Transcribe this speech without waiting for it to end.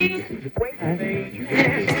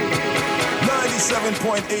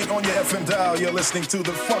97.8 on your FM dial. You're listening to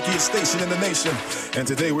the funkiest station in the nation. And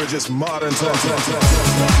today we're just modern talk.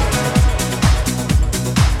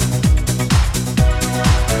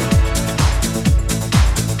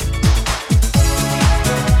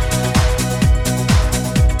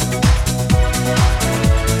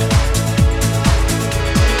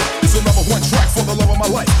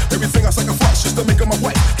 Everything I sacrifice just to make her my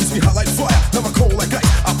wife. Keeps me hot like fire, never cold like ice.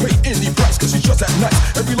 I pay any price cause she's just that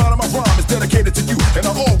nice. Every line of my rhyme is dedicated to you, and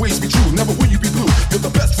I'll always be true, never will you be blue. You're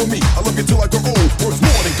the best for me, I love you till I grow old. Worth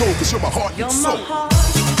more than gold cause you're my heart and soul. You're my heart,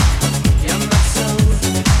 you're my soul.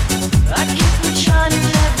 I keep it shining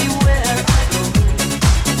everywhere I go.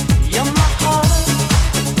 You're my heart,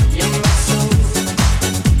 you're my soul.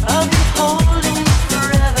 I'll be holding you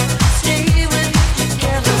forever, stay with you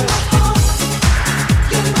together.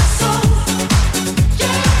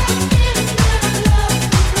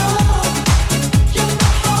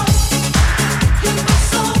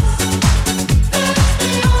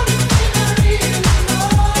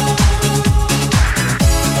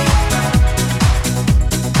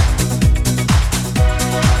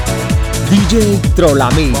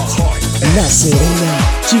 Djtrolamix, La Serena,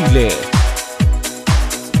 Chile.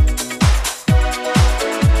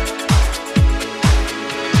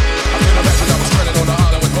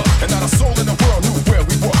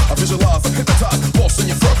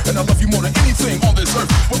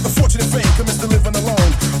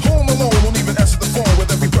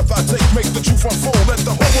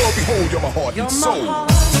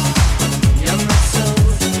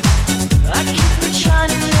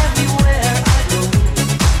 Shining everywhere I go.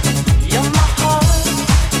 You're my heart,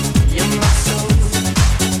 you're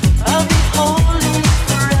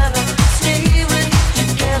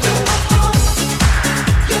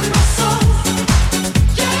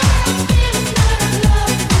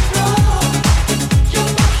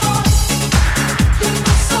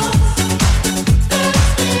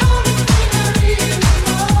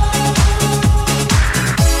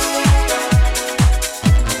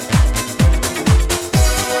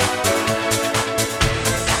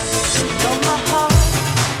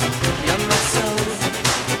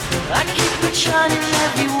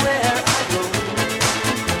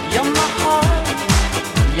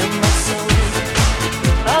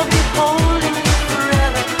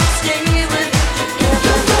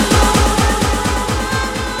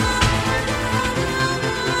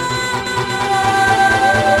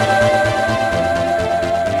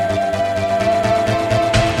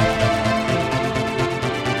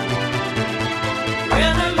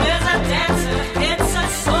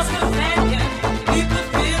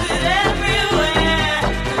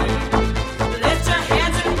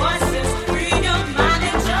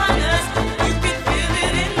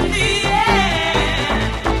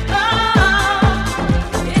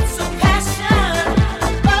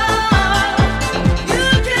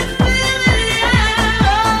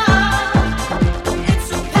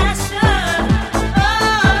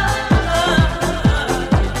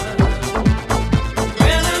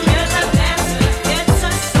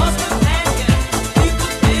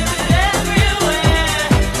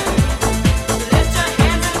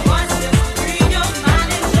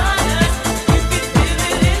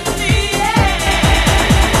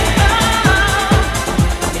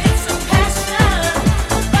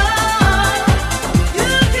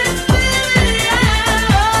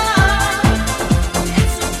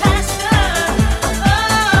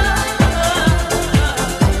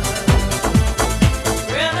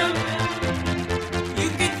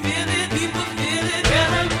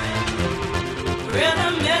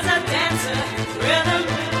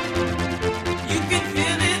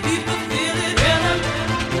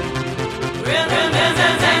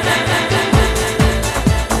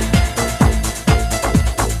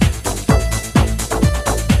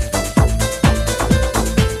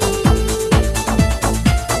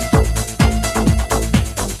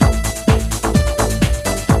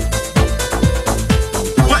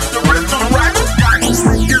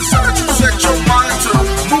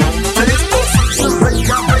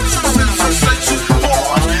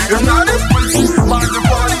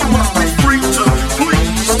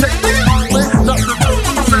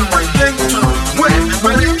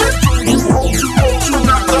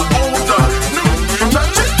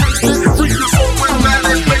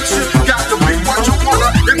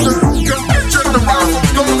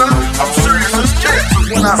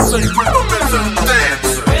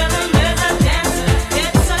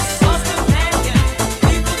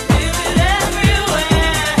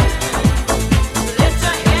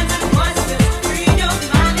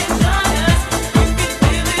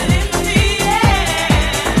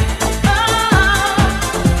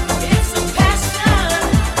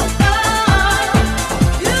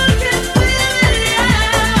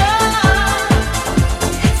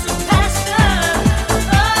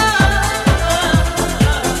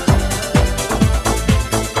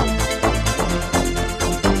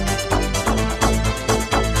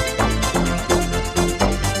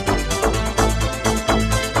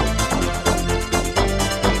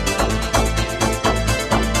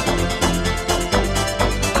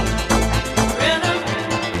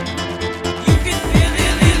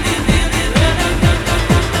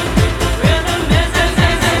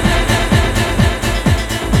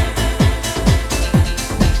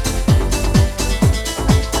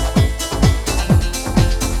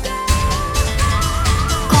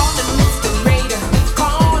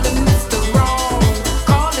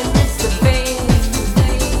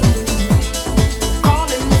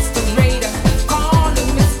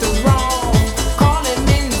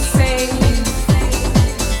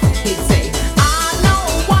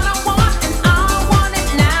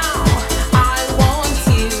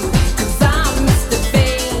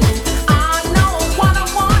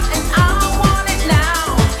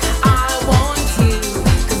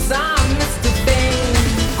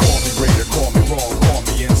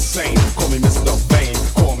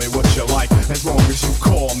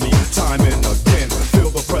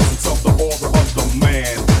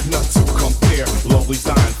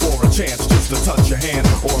endlessly dying for a chance just to touch your hand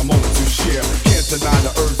or a moment to share. Can't deny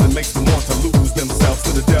the urge that makes them want to lose themselves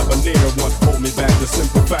to the debonair. What hold me back? The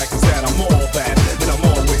simple fact is that I'm all that, and I'm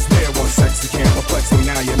always there. One sexy can't perplex me.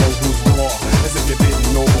 Now you know who's raw. As if you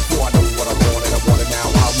didn't know before. I know what I wanted. I want it now.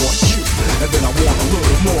 I want you, and then I want a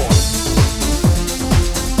little more.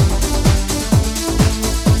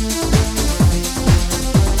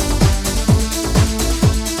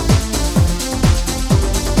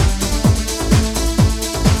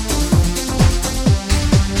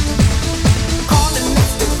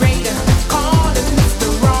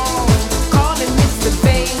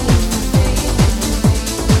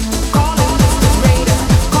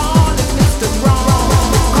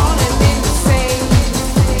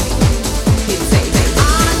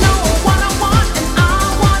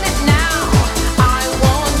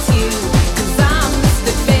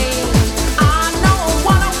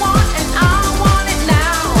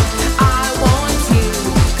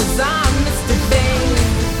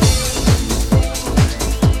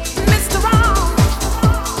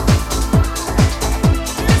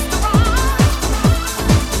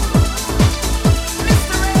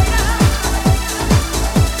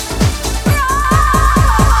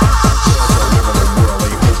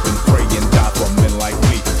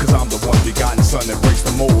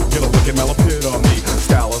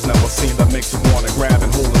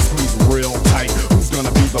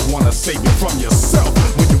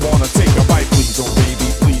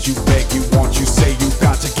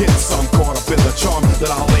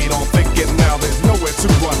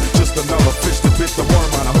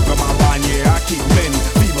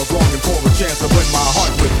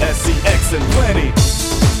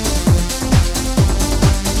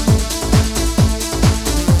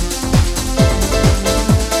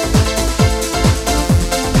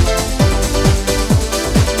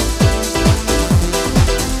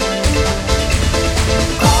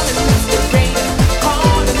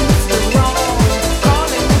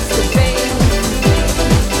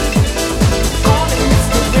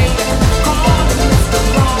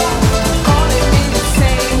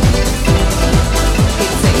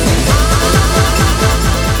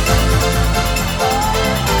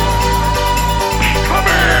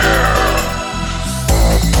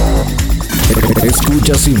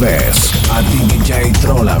 Escuchas y ves a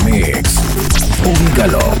Djtrolamix.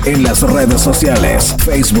 Ubícalo en las redes sociales,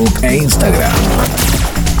 Facebook e Instagram.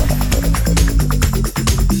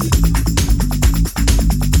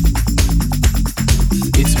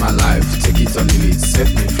 It's my life, take it or leave it, set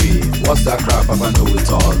me free. What's that crap? I know it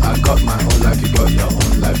all. I got my own life, you got your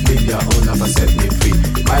own life. Live your own life and set me free.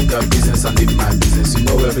 Mind your business and live my business. You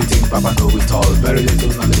know everything, Papa know it all. Very little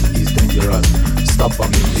knowledge is dangerous. Stop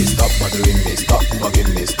bugging me, stop bothering me, stop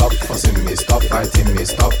bugging me, stop fussing me, stop fighting me,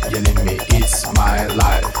 stop yelling me. It's my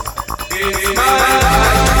life. It's my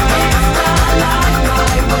life. It's my life, my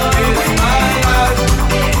world. It's my life.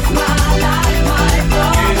 It's my life, my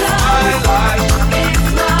world. It's my life.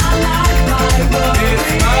 It's my life, my world.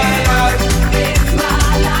 It's my life. It's my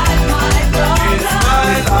life, my world. It's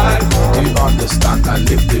my life. Do you understand? I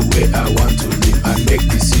live the way I want to live. I make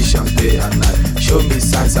decisions day and night. Show me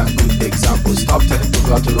signs and good examples. Stop telling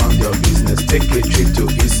people how to run your business. Take a trip to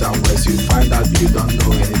east and west. You find out you don't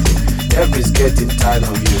know anything. Everybody's getting tired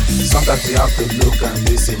of you. Sometimes you have to look and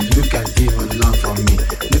listen. You can even learn from me.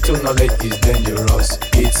 Little knowledge is dangerous.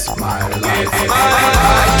 It's my life. It's my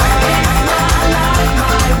life. It's my life,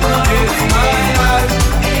 my world. It's my life.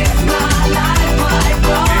 It's my life, my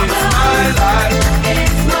world. It's my life.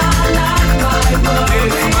 It's my life, my world.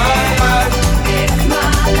 It's my life. It's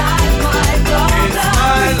my life, my world. It's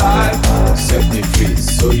my life. Set me free,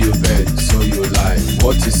 so you bet, so you lie.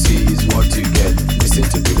 What you see is what you get. Listen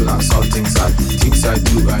to people and saw things I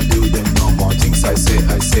do them no more. Things I say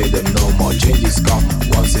them no more. Changes come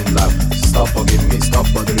once in life. Stop forgiving me, stop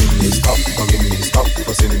bothering me, stop forgiving me, stop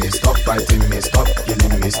fussing me, stop fighting me, stop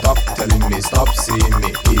yelling me, stop telling me, stop seeing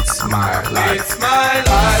me. It's my life. It's my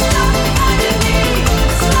life.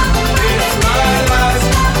 It's my life.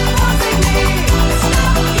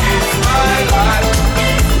 It's my life.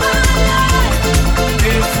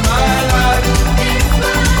 It's my life.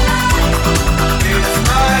 It's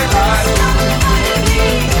my life. It's my life.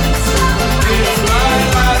 It's my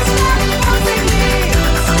life.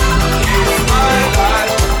 It's my life.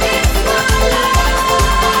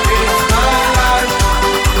 It's my life.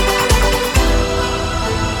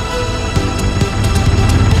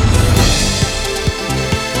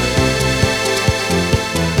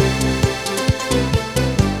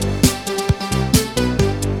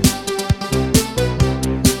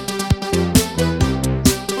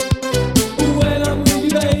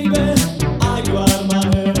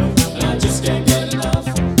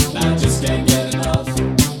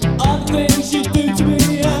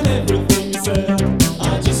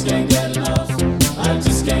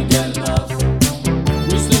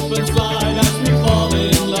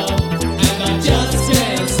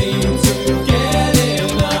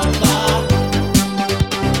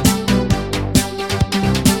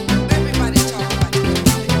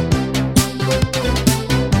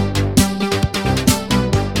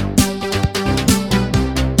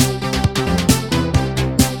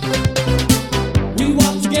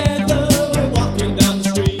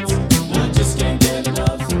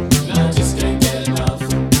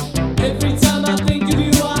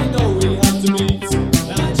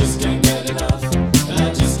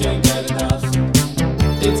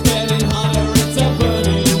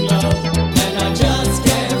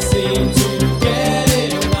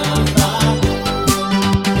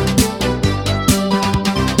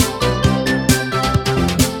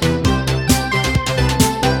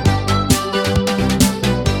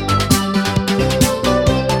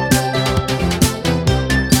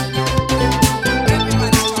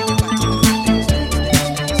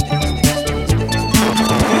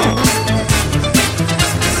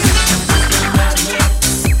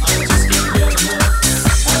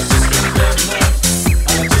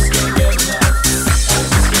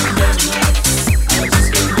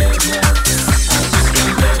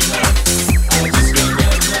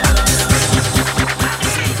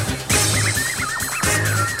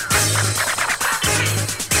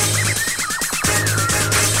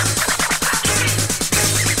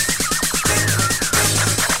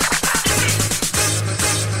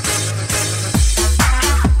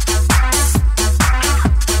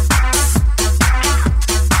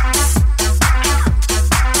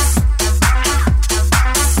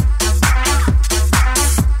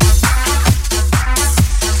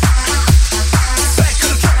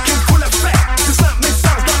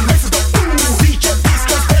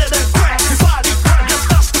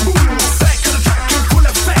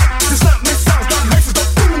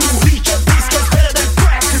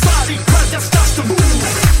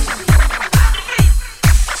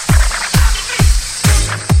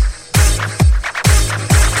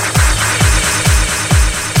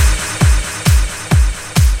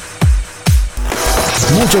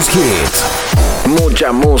 Muchos hits,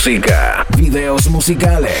 mucha música, videos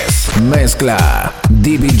musicales. Mezcla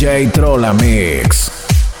Djtrolamix.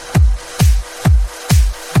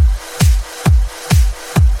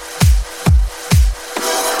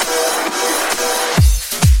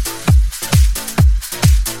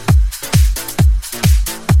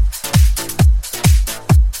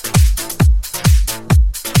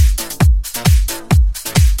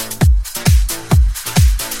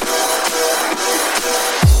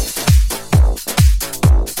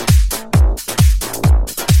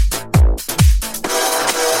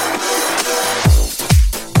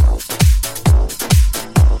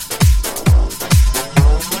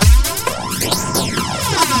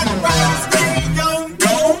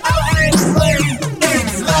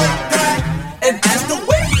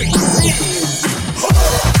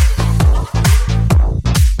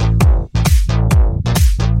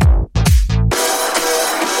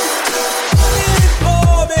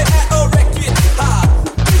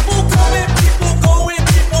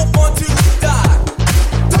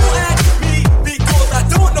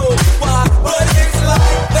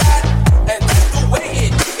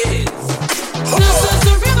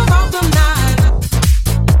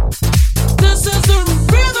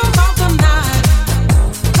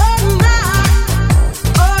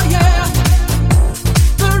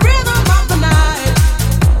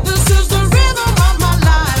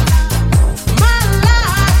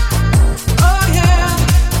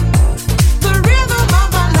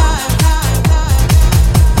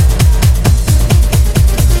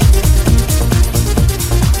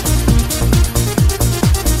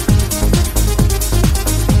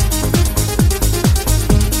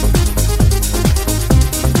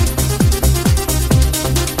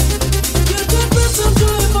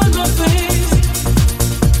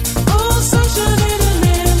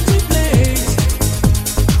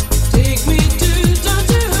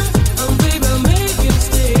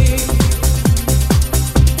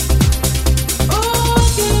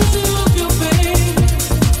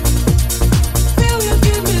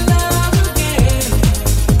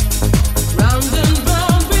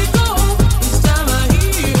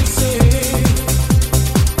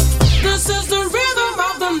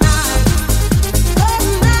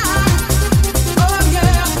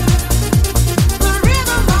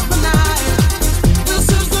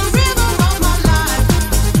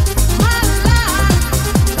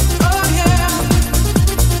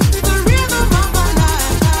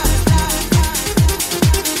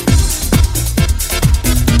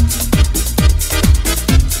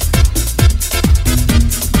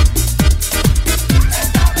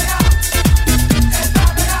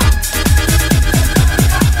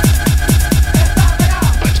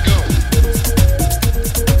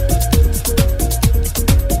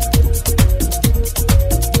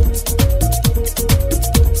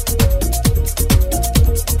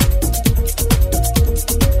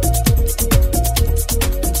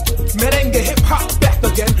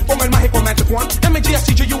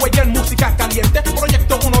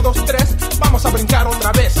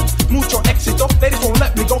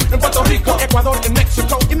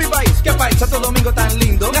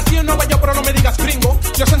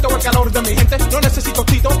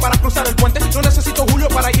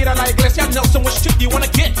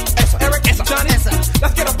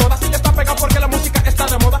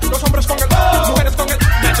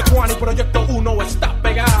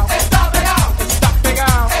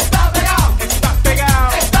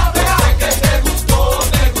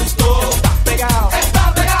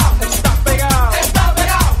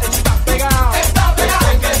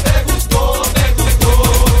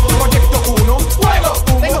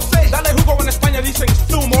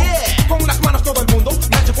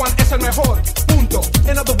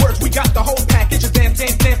 In other words, we got the whole package of dance,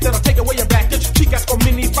 dance, dance.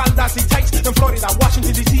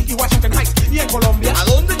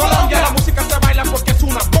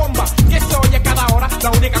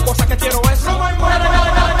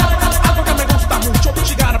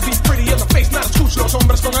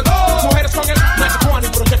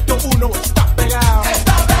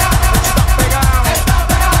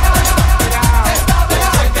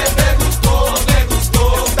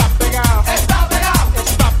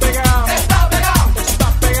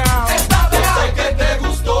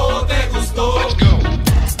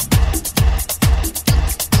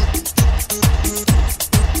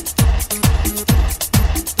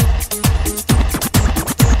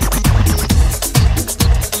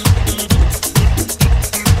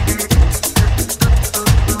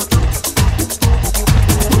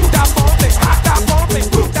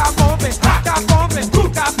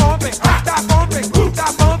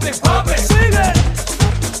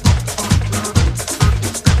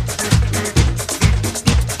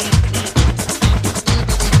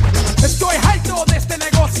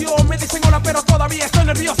 atención, me dicen hola, pero todavía estoy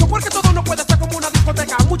nervioso porque todo no puede ser como una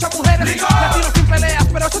discoteca. Muchas mujeres, latinos sin peleas,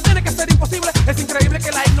 pero eso tiene que ser imposible. Es increíble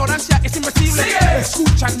que la ignorancia es invencible.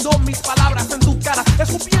 Escuchando mis palabras en tu cara,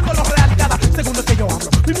 escupiendo la realidad. Según lo que yo hablo,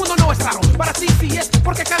 mi mundo no es raro. Para ti sí es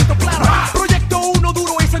porque canto claro. Proyecto uno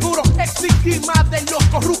duro y seguro, ex víctima de los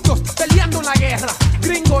corruptos, peleando en la guerra.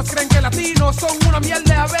 Gringos creen que latinos son una miel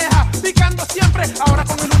de abeja, picando siempre, ahora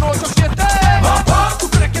con el 187. ¿Tú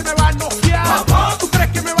crees que me va a noquear? ¿Tú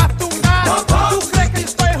crees que me va a tumbar? ¿Tú crees que yo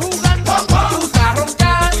estoy jugando? Tú estás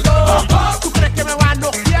roncando. ¿Tú crees que me va a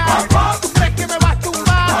noquear? ¿Tú crees que me va a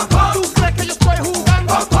tumbar? ¿Tú crees que yo estoy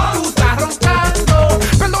jugando? Tú estás roncando.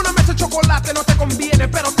 Perdóname, ese chocolate no te conviene,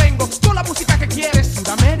 pero tengo toda la música que quieres.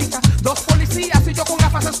 Sudamérica, dos policías y yo con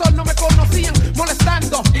gafas de sol no me conocían,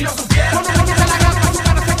 molestando. Y lo supieron.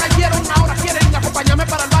 Ahora quieren acompañarme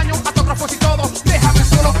para el baño, autógrafos y todo. Déjame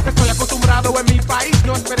solo, estoy acostumbrado en mi país.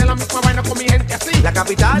 No esperé la misma vaina con mi gente así. ¿La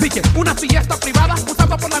capital? Dije, una fiesta privada, un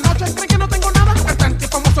sábado por la noche. ¿Creen que no tengo nada? Cantante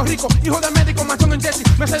famoso rico, hijo de médico, mansión en Jesse.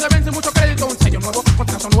 Me se le vence mucho crédito, un sello nuevo,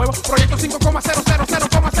 contrato nuevo. Proyecto 5,000,000.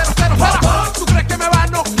 ¿Tú crees que me va a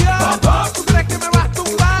noquear? ¿Tú crees que me va a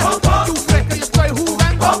tumbar? ¿Tú crees que yo estoy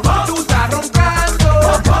jugando? Tú estás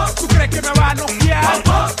roncando. ¿Tú crees que me va a noquear?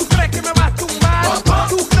 ¿Tú crees que me va a tumbar?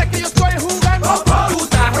 ¿Tú crees que yo estoy jugando? Tú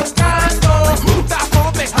estás roncando. Puta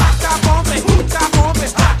bombe, puta bombe, puta bombe,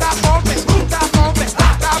 puta bombe, puta bombe,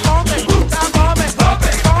 puta bombe, puta bombe, bombe, bombe,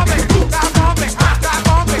 puta bombe, puta bombe, puta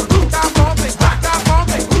bombe, puta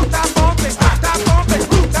bombe, puta bombe, puta bombe,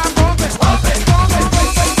 puta bombe, bombe, bombe.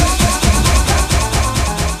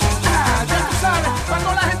 Ah, ya tú sabes, cuando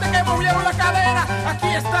la gente que movieron la cadera, aquí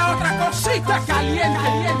está otra cosita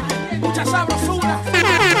caliente, mucha sabrosura.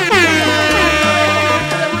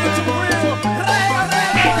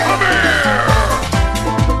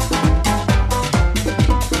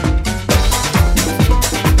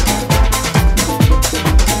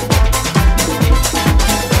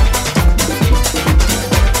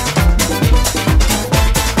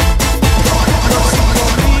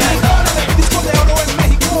 Disco de oro en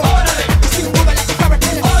México, y sin duda ya tú sabes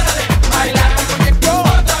que bailar al proyecto.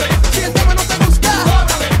 Si el tema no te gusta,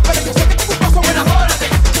 pero yo sé que te gusta, so enamórate.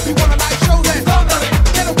 If you wanna live show, then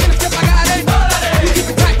pero tienes que pagar, We keep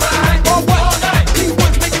it tight, oh what? Clean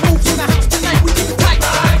ones making moves in the house tonight. We keep it tight,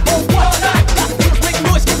 oh what? Latinos make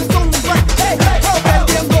noise 'cause it's only right. Hey,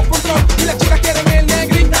 perdiendo control y las chicas quieren el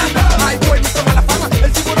negrito. My boy no toma la fama,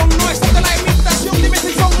 el tiburón no es de la imitación. Dime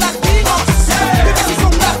si son latinos, dime si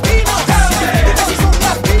son latinos, dime si son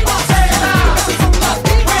latinos, dime si son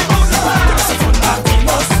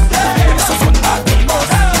latinos, dime si son latinos,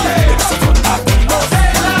 dime si son latinos,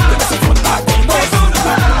 dime si son latinos, dime si son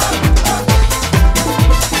latinos.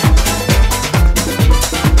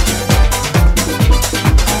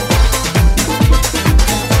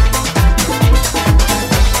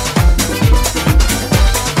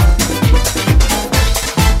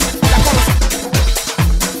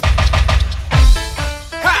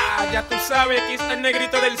 Ya tú sabes, aquí está el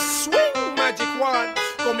negrito del Swing Magic One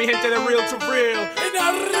con mi gente de Real to Real. In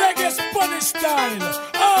a reggae Spanish style,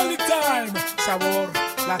 all the time. Sabor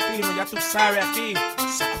latino, ya tú sabes aquí.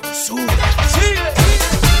 Sabrosura. Chile.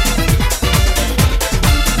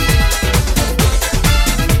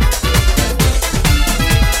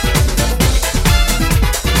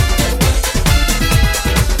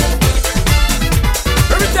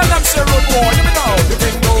 Let me tell them, say, road boy, let me know. You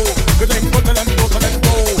think no, you think go, tell them go, tell them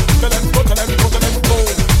go. Tell them go, tell them go, tell them go.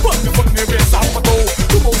 Put me race off a toe.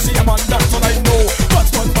 You go see a man, that's all I know.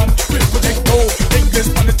 What's one man, real projecto.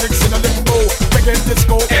 English politics in a limbo. Reggae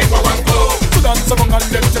disco, hey, go and go. To dance among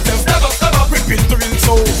and let yourself never stop up.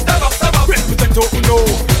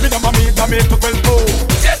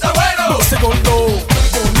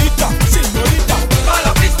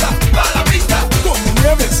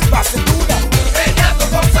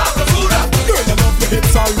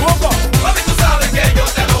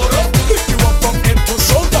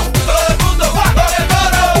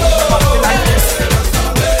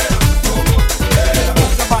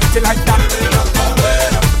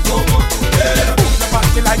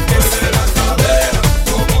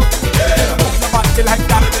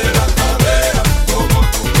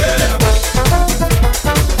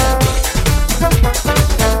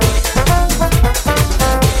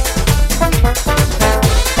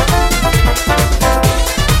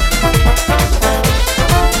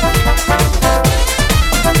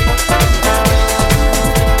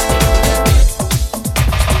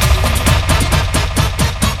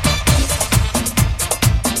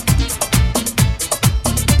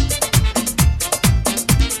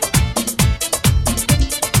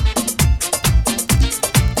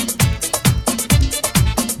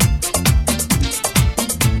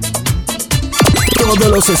 Todos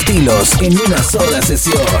los estilos en una sola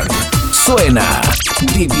sesión. Suena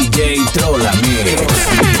Djtrolamix.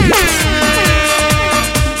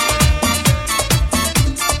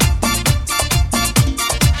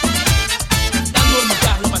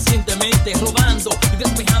 Robando y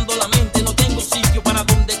despejando la mente, no tengo sitio para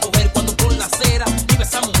donde coger cuando por la acera vive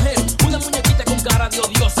esa mujer, una muñequita con cara de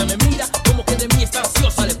odiosa, me mira como que de mí está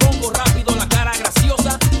ansiosa, le pongo rápido la cara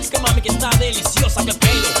graciosa, que mami que está deliciosa, que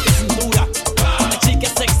pelo, que cintura, la chica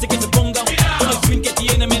sexy que se ponga, con el swing que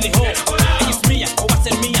tiene me dejó, ella es mía o va a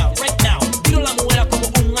ser mía right now, tiro la muela como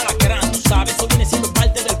un alacrán, tú sabes, eso viene siendo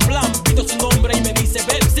parte del plan, pido su nombre y me dice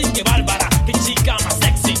Betsy, que bárbara, que chica más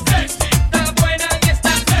sexy.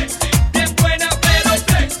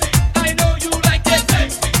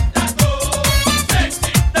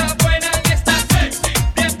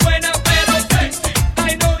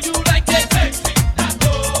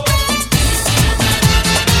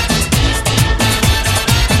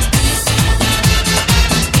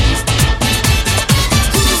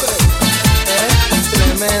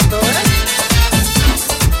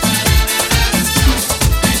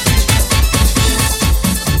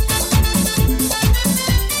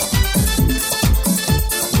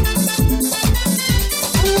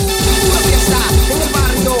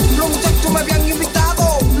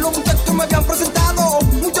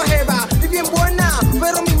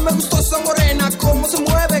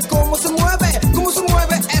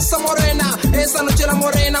 Esa noche la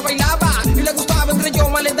morena bailaba y le gustaba entre yo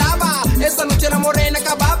más le daba. Esa noche la morena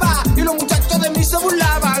acababa y los muchachos de mí se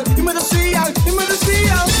burlaban y me decían, y me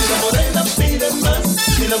decían. Si la morena pide más,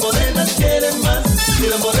 si la morena quiere más, si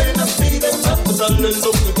la morena pide más, pues dale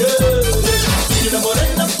lo que quiere. Si la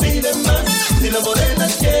morena pide más, si la morena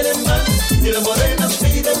quiere más, si la morena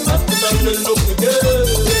pide más, pues dale lo que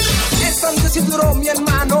quiere. Esa noche sí duró mi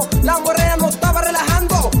hermano, la morena no estaba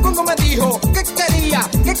relajando cuando me dijo que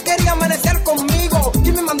quería amanecer conmigo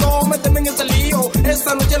y me mandó meterme en ese lío.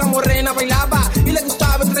 Esa noche la morena bailaba y le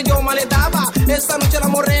gustaba entre yo más le daba. Esa noche la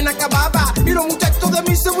morena acababa y los muchachos de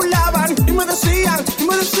mí se burlaban y me decían, y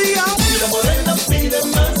me decían. Si la morena pide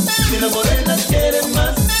más, si la morena quiere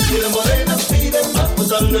más, si la morena pide más, pues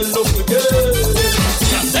dale lo que quiere.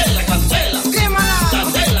 Candela, candela. Quémala.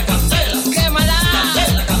 Candela, candela. Quémala.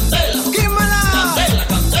 Candela, candela. Quémala. Candela,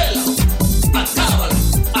 candela. Acábala,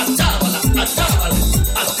 acábala, acábala,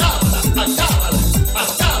 acábala, acábala,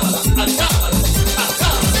 acábala, acábala,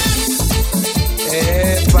 acábala.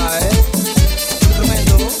 Epa,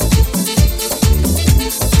 tremendo.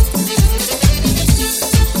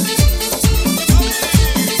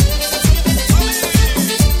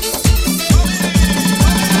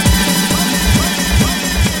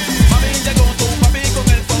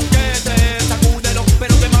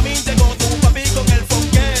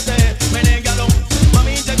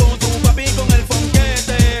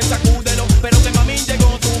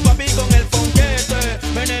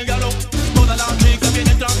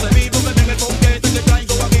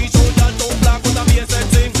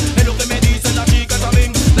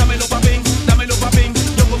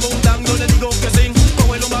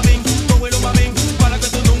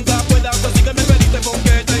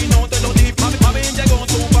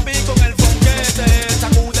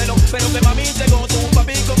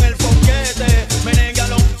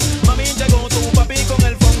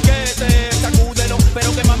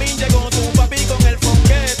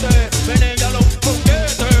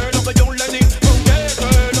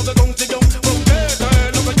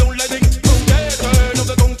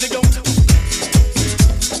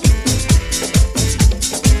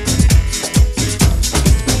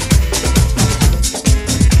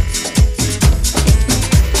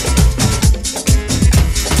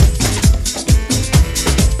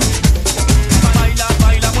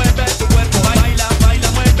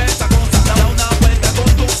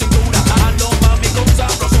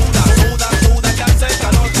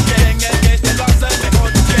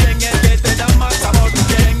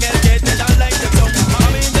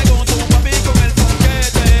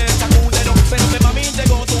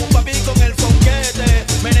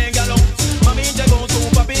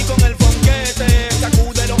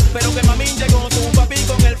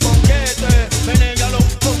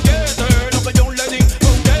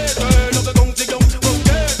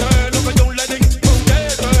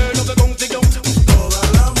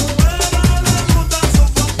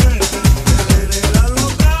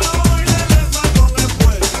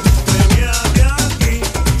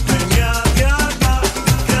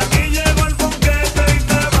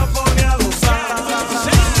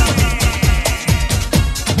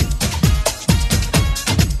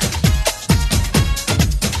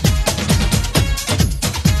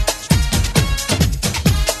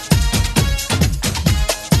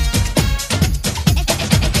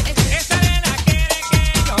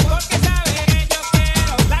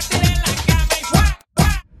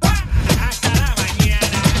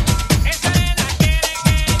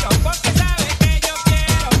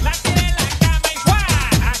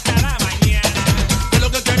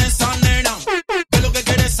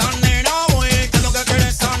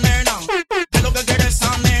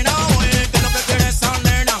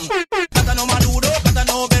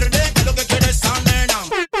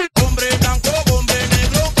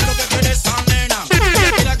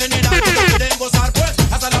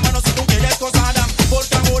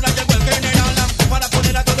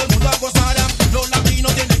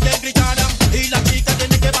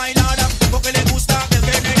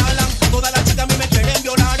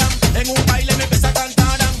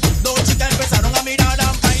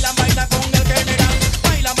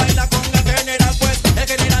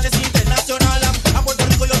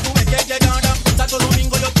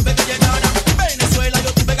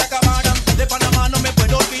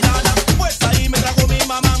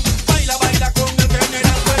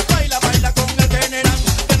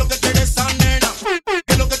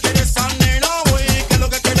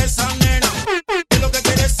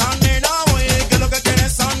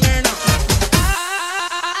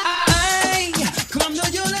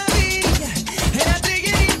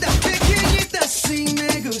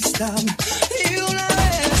 puerta. Y una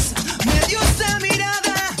vez me dio esa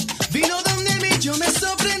mirada, vino donde mí, yo me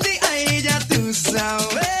sorprendí a ella, tú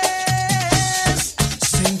sabes.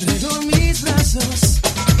 Se entregó en mis brazos,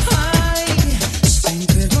 ay, se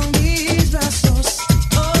entregó en mis brazos,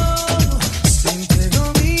 oh, se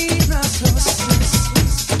entregó en mis brazos.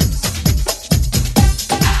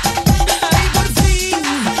 Ay, por fin,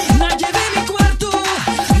 la llevé a mi cuarto,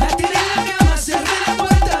 la tiré en la cama, cerré la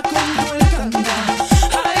puerta con el candado.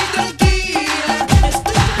 Ay, tranquila,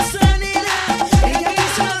 estoy cansada, ella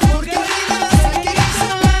quiso más porque ella quiso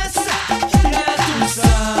más, ya tú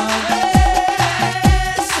sabes.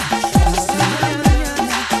 Hasta la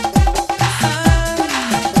mañana, ay,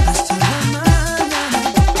 hasta la mañana,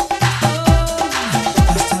 oh,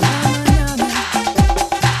 hasta la mañana, hasta la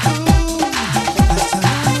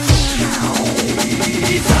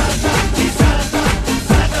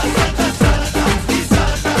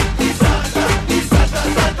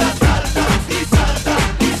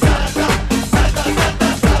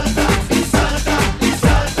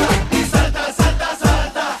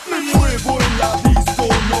Me muevo en la disco,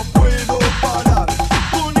 no puedo parar.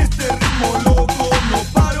 Con este ritmo loco no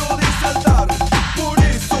paro de saltar. Por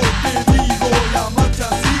eso te digo, la marcha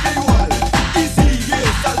sigue igual. Y sigue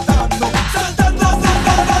saltando, saltando,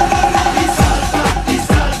 saltando. Y salta, y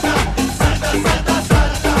salta, salta, salta,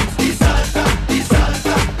 salta. Y salta, y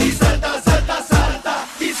salta, y salta, salta, salta.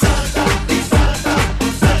 Y salta, y salta,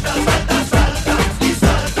 salta, salta, salta. Y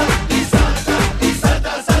salta, y salta, y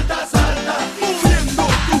salta, salta, salta. Moviendo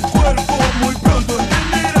tu cuerpo muy pronto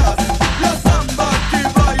entenderás. La samba que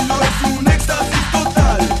bailo es un éxtasis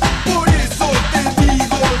total. Por eso te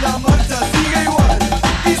digo, la marcha sigue igual.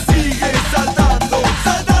 Y sigue saltando,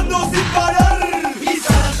 saltando sin parar. Y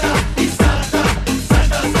salta, y salta, salta, salta,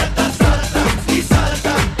 salta. Y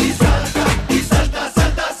salta, y salta, y salta,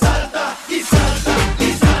 salta, salta. Y salta, y salta, salta,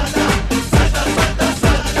 salta,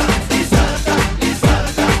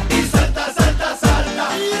 salta. Y salta, y salta,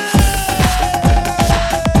 y salta, salta, salta.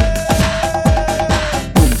 Y salta,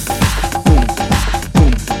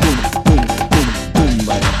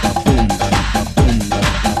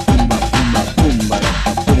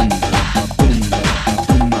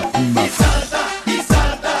 y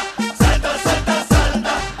salta, salta, salta, salta.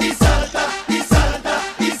 Y salta, y salta,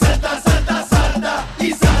 y salta, salta, salta.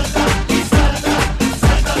 Y salta, y salta, salta,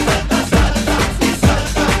 salta, salta. Y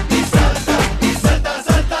salta, y salta, y salta,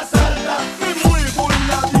 salta, salta. Me muevo en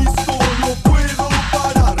la disco, no puedo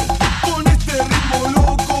parar. Con este ritmo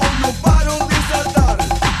loco no paro de saltar.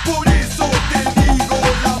 Por eso te digo,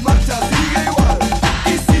 la marcha sigue igual.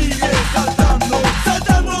 Y sigue saltando,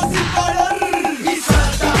 saltando sin parar. Y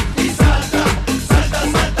salta, y salta, salta,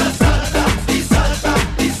 salta, salta. Y salta,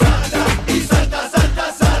 y salta, y salta, salta,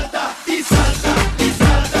 salta. Y salta, y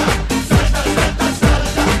salta, salta, salta,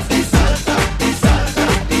 salta. Y salta, y salta,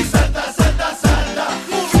 y salta, salta, salta.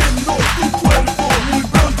 Moviendo tu cuerpo muy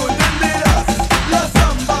pronto entenderás. La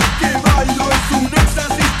samba que bailo es un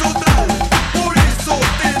éxtasis total. Por eso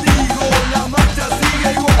te digo, la marcha sigue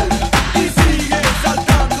igual. Y sigue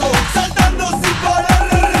saltando, saltando sin parar.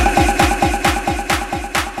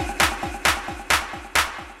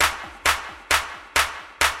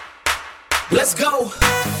 Let's go.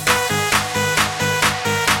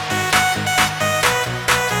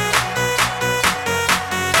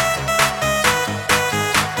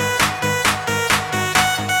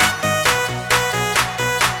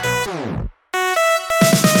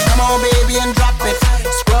 Come on, baby, and drop it.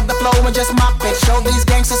 Scrub the floor and just mop it. Show these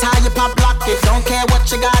gangsters how you pop lock it. Don't care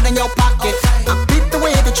what you got in your pocket. I beat the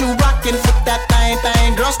way that you rockin'. Flip that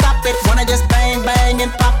thing, girl, stop it. Wanna just bang, bang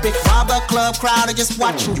and pop it. While the club crowd are just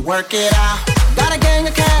watching you work it out. Got a gang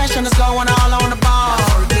of cash and it's going all on the ball.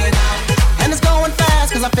 And it's going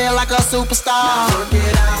fast cause I feel like a superstar.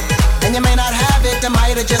 And you may not have it, I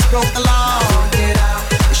might have just broke the law.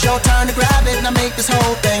 It's your turn to grab it and I make this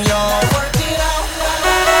whole thing yours. Work it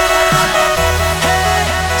out.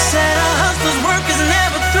 said our hustlers' work is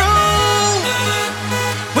never through.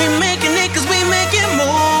 We making it cause we making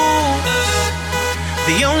moves.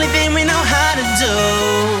 The only thing we know how to do.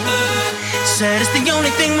 Said it's the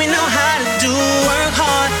only thing we know how to do. Work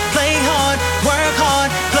hard, play hard, work hard,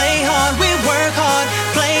 play hard. We work hard,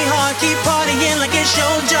 play hard, keep partying like it's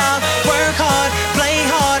your job. Work hard, play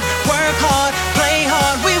hard, work hard, play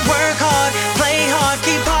hard. We work hard, play hard,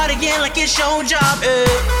 keep partying like it's your job.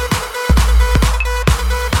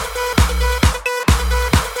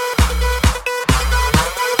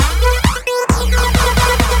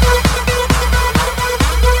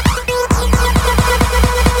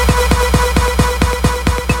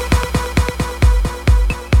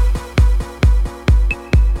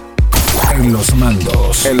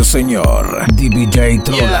 minutos. El señor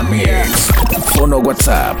Djtrolamix. Fono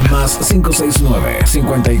WhatsApp más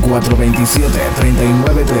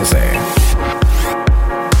 569-5427-3913.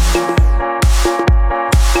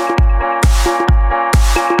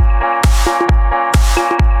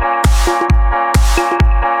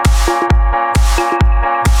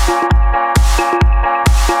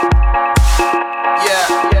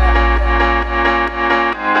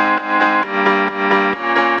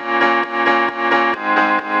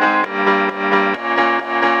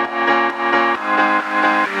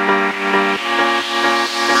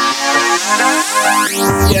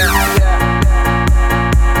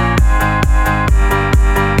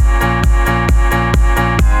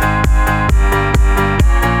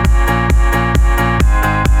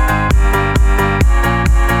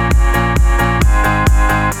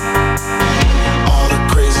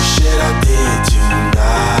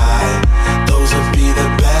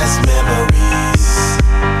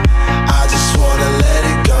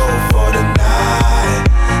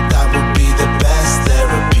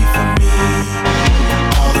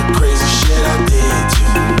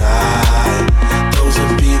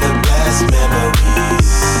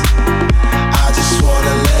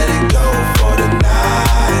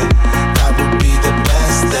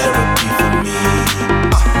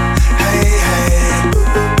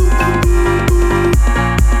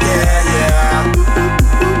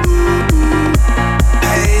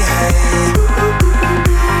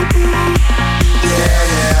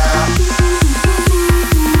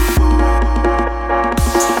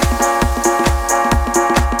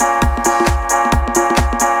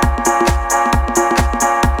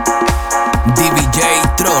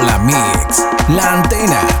 Djtrolamix, La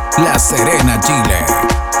Antena, La Serena, Chile.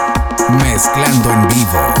 Mezclando en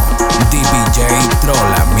vivo,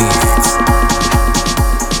 Djtrolamix.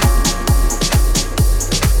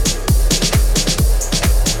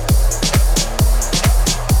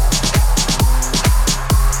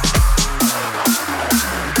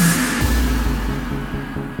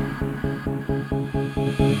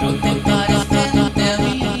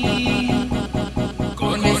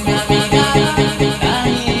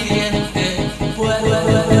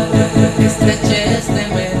 Estreches de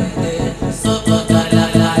mente, toda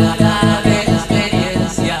la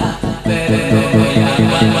experiencia, pero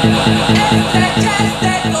estreches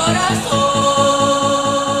de corazón.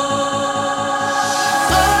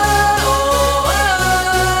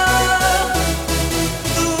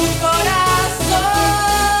 Tu corazón.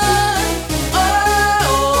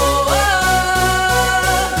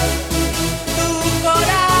 Tu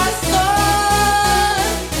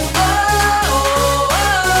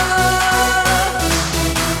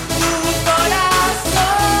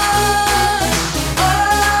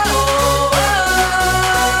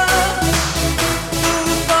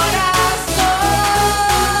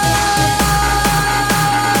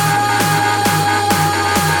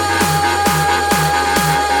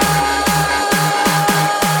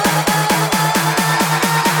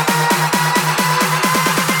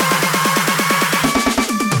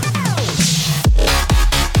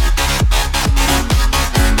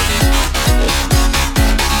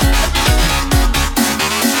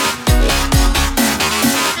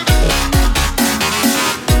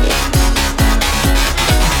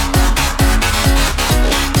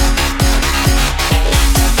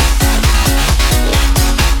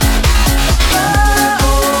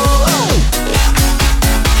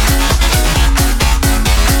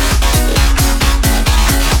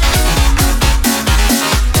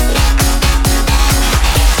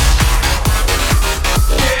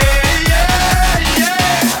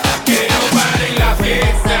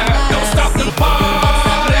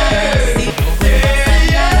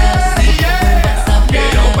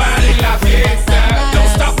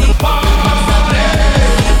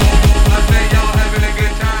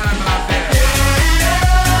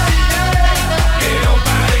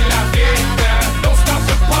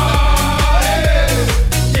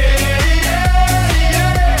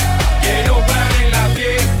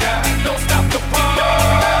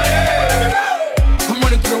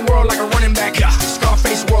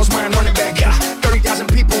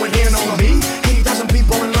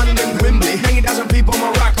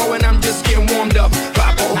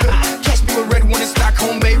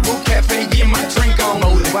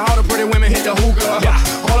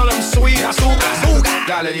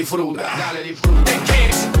Dale disfruta, dale disfruta. They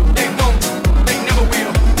can't, they won't, they never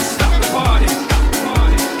will stop the party.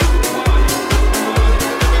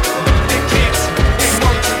 They can't, they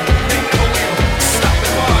won't, they never will stop the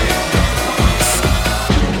party.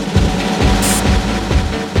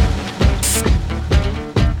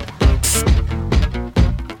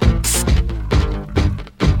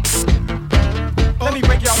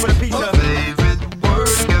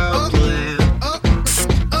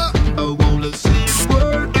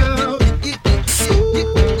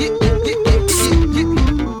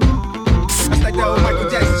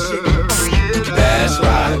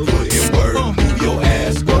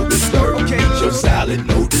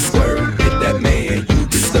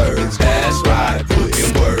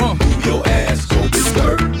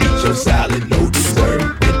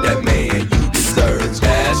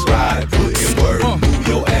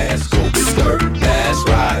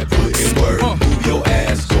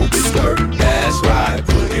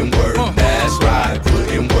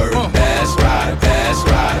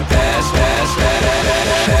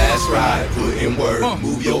 in work,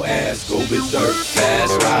 move your ass, go berserk.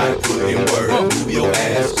 Fast ride, put in work, move your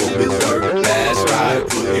ass, go berserk. Fast ride,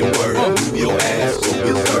 put in work, move your ass, go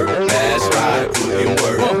berserk. Fast ride, put in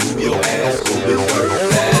work, move your ass, go berserk.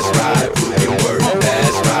 Fast ride, put in work,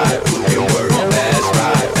 fast ride, put in work, fast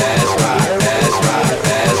ride, fast ride, fast ride,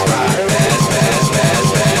 fast ride, fast, fast, fast,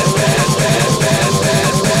 fast, fast, fast,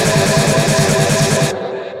 fast, fast,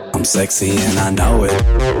 fast. I'm sexy and I know it.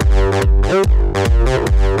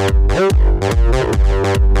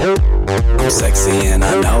 I'm sexy and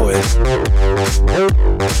I know it.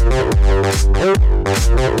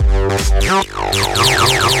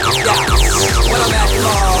 When I'm at the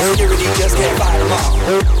mall, security just can't fight them all.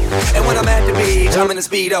 And when I'm at the beach, I'm in a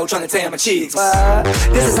Speedo trying to tan my cheeks.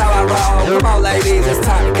 This is how I roll. Come on, ladies, it's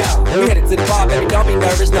time to go. We headed to the bar, baby, don't be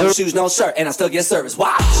nervous. No shoes, no shirt, and I still get service.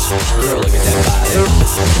 Watch. Girl, look at that body.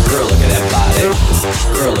 Girl, look at that body.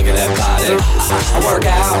 Girl, look at that body. I work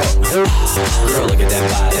out. Girl, look at that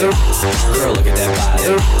body. Girl, look at that body.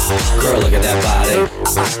 Girl, look at that body.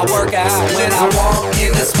 I work out when I walk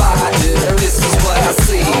in the spot. This is what I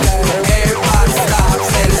see. Everybody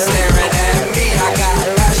stops and is staring at me. I got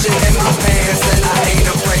passion in my pants and I ain't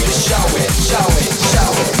afraid to show it, show it,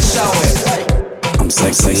 show it, show it. I'm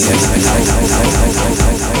sexy and I know.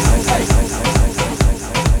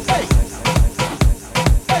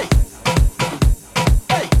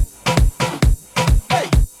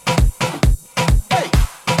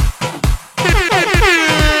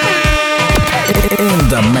 In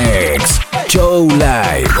the mix, Joe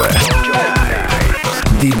Live,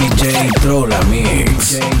 DJ Djtrolamix.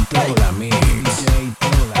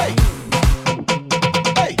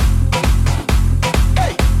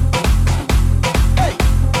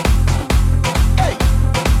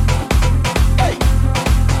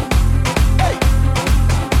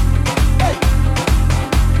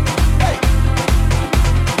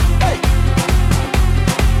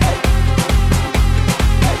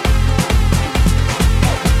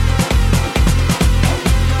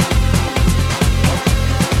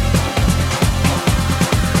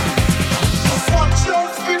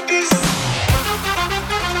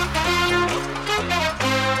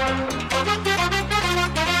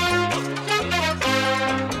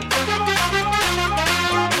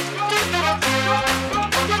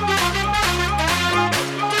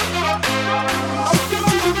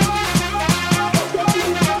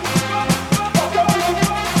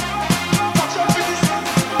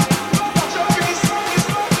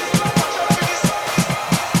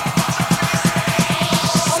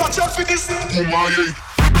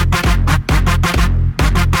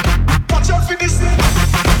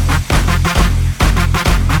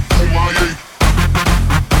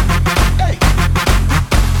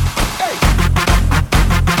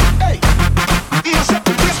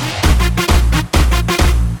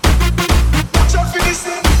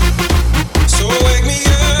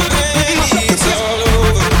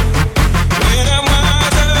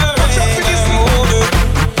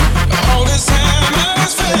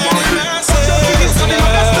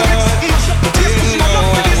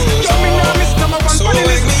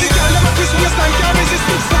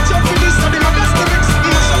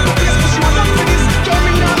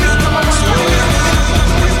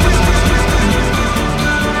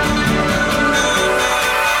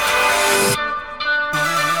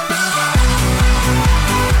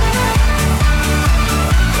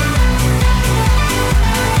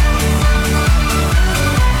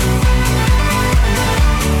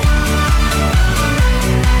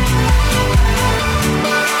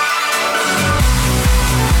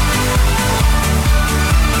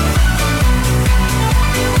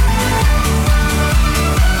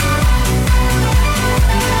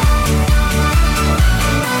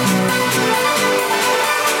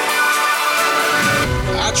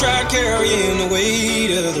 carrying the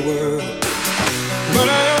weight of the world, but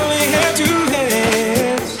I only have two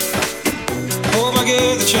hands. Hope I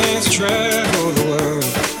get the chance to travel the world.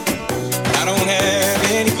 I don't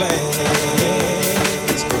have any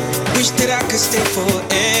plans. Wish that I could stay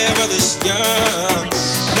forever this young,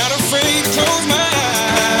 not afraid to close my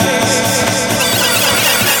eyes.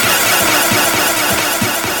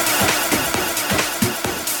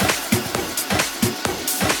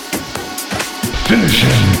 Finish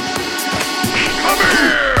him.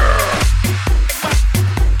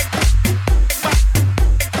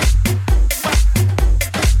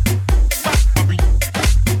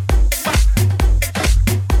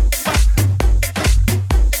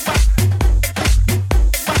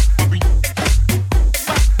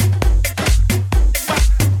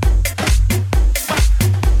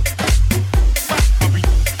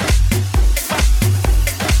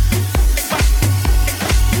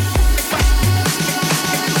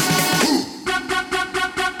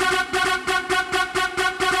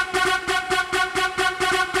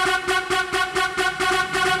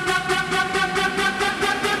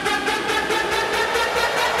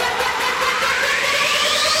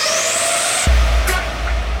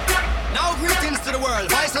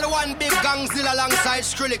 Gangzilla alongside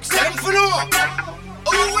Skrillex. Them for no.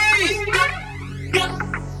 Oh wait.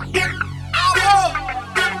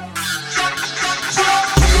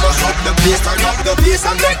 Up the place, turn up the bass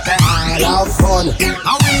and make them all have fun.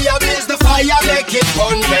 And we ablaze the fire, make it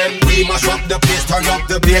fun. Then we mash up the place, turn up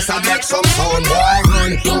the bass and make some sound. Boy,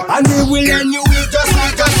 run. And we will end you with just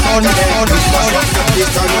like a sun. Then we mash up the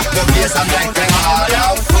place, turn up the bass and make them all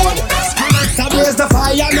have fun. Skrillex ablaze the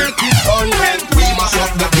fire, make it fun. Then we mash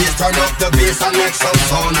up the place, turn up the bass and make some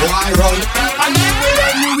sound. Boy, run. And we will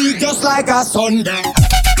end you with just like a sun.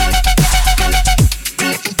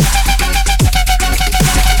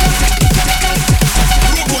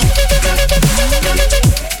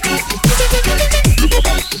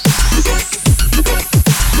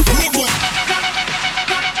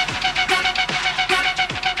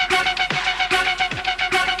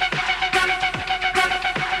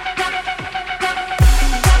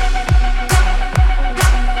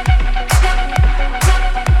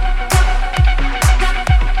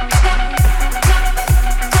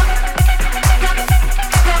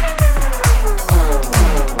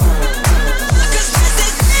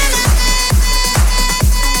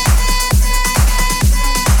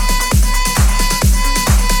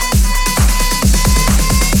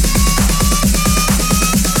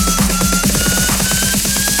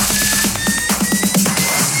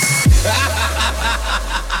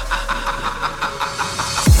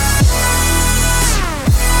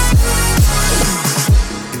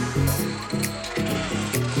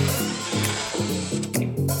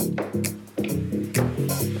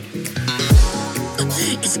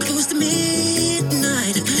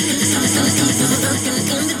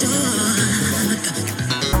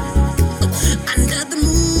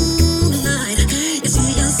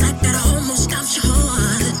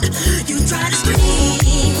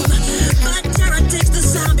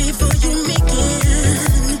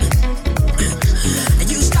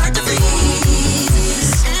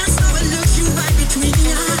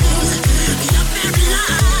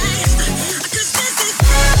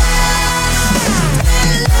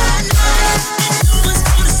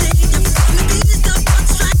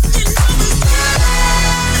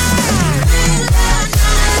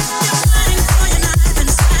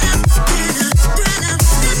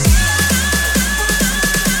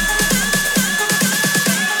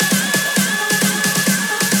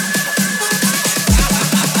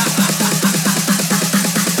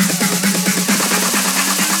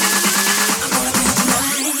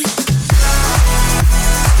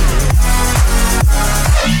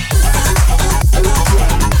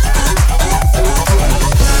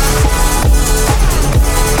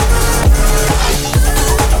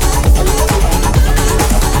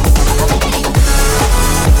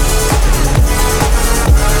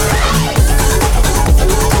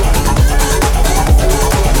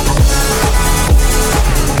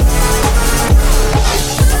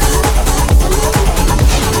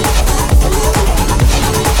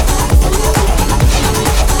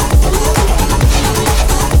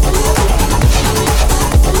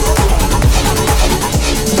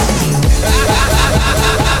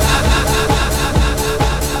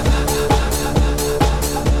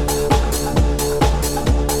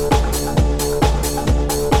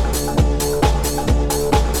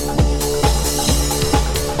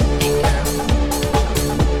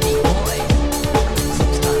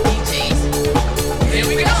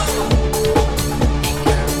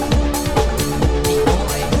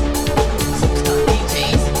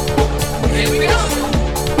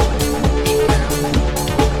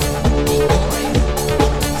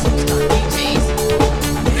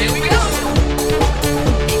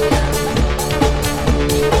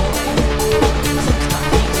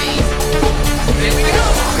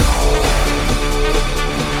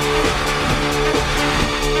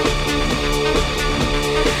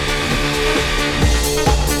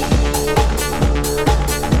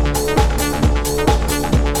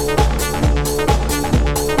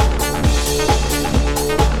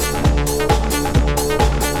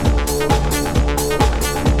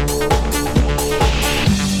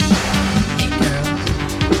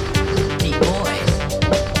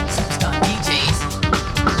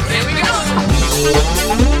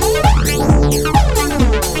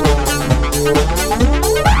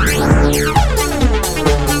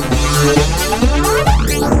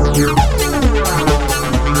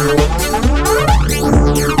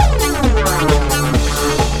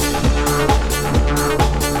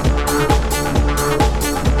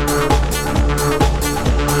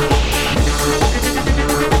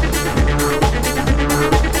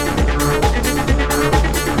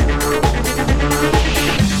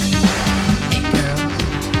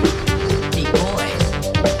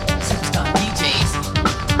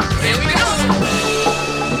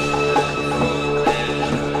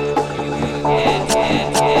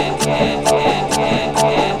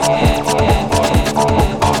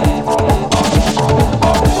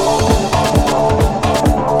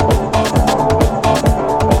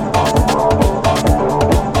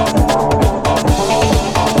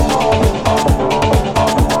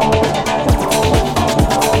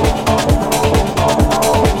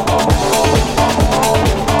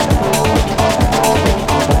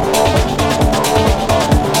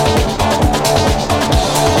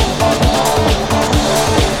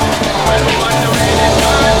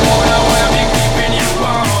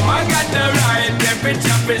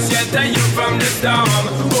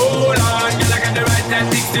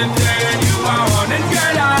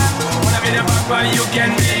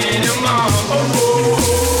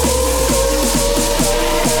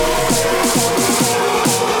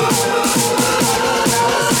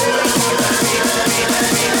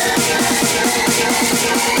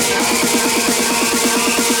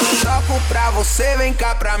 se ven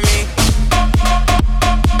capra mí.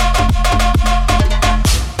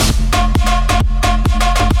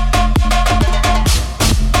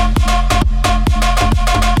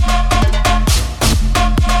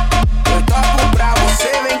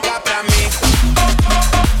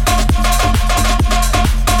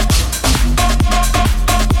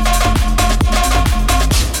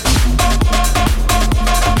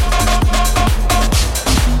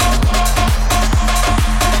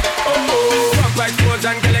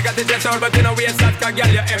 But you know we a soft cause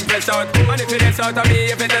girl you impress out. And if you test out of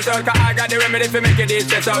me, if you test out, cause I got the remedy for make you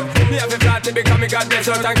stress out. Me have a flat to become me God bless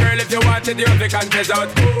out. And girl if you want it, you have to confess out.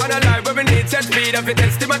 And a life where we need set speed, if you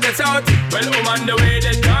test him and test out. Well, on the way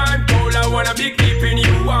the time cold, I wanna be keeping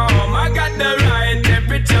you warm. I got the right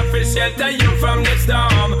temperature for shelter you from the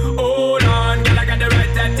storm. Hold on, girl, I got the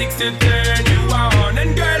right tactics to turn you on.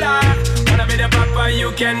 And girl, I wanna be the papa,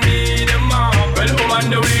 you can be the mom. Well, on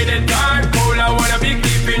the way the time cold, I wanna be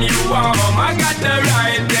keeping you warm. I got the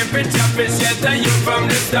right temperature for shelter you from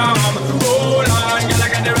the storm. Hold on, girl, I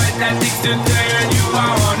got the right tactics to turn you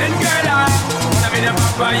on. And girl, I wanna be the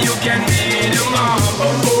papa, you can be the mom.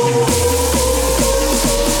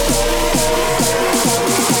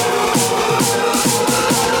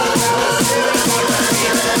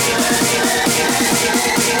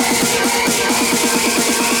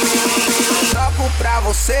 Toco pra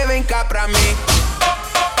você, vem cá pra mim.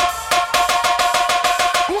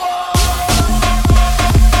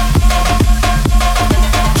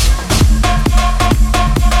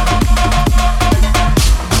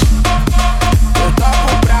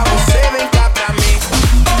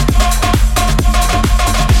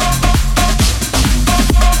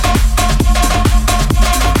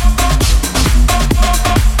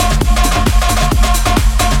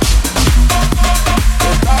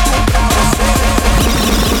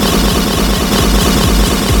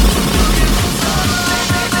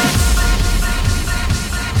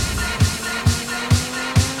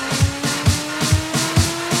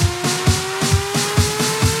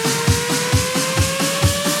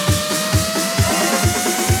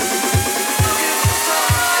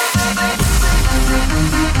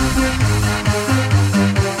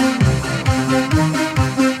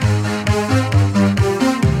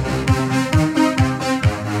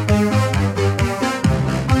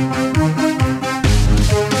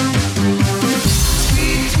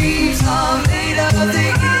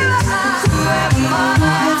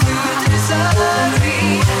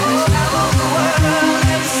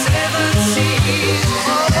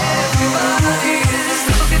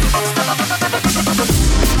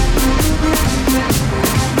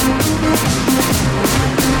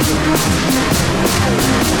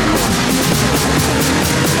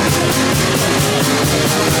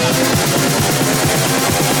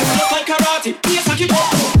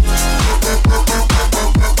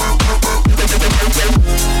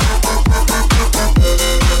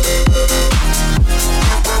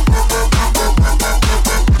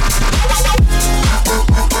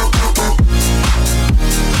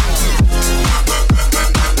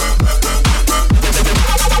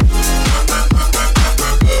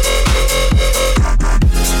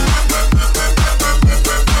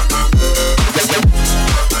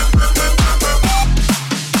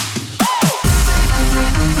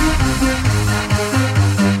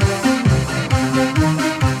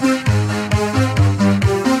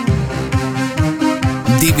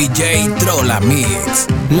 Djtrolamix,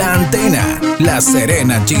 La Antena, La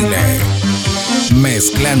Serena, Chile.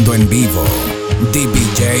 Mezclando en vivo,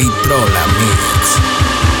 Djtrolamix.